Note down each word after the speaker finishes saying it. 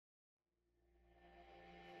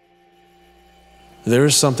There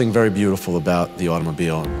is something very beautiful about the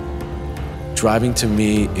automobile. Driving to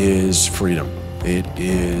me is freedom. It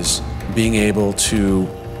is being able to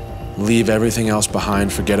leave everything else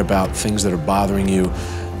behind, forget about things that are bothering you,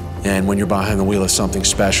 and when you're behind the wheel of something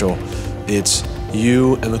special, it's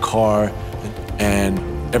you and the car and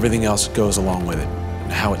everything else goes along with it.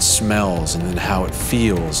 And how it smells, and then how it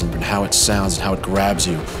feels, and how it sounds, and how it grabs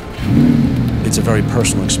you. It's a very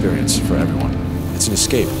personal experience for everyone. It's an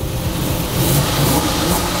escape.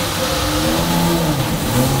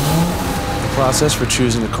 The process for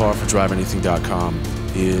choosing a car for DriveAnything.com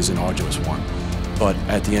is an arduous one. But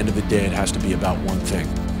at the end of the day, it has to be about one thing.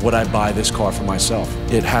 Would I buy this car for myself?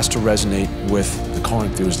 It has to resonate with the car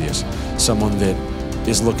enthusiast, someone that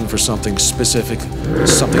is looking for something specific,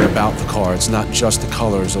 something about the car. It's not just the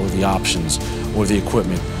colors or the options or the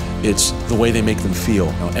equipment. It's the way they make them feel.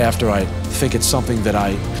 After I think it's something that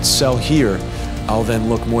I could sell here, I'll then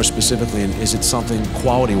look more specifically, and is it something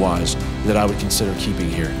quality-wise that I would consider keeping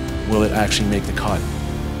here? Will it actually make the cut?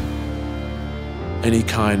 Any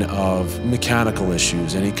kind of mechanical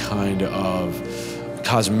issues, any kind of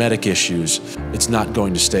cosmetic issues, it's not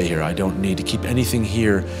going to stay here. I don't need to keep anything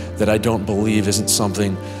here that I don't believe isn't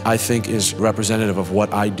something I think is representative of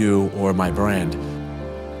what I do or my brand.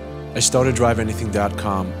 I started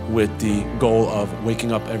DriveAnything.com with the goal of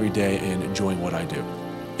waking up every day and enjoying what I do.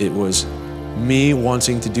 It was me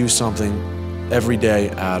wanting to do something every day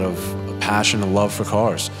out of a passion and love for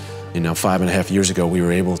cars. 5.5 years ago, we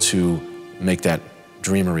were able to make that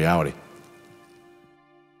dream a reality.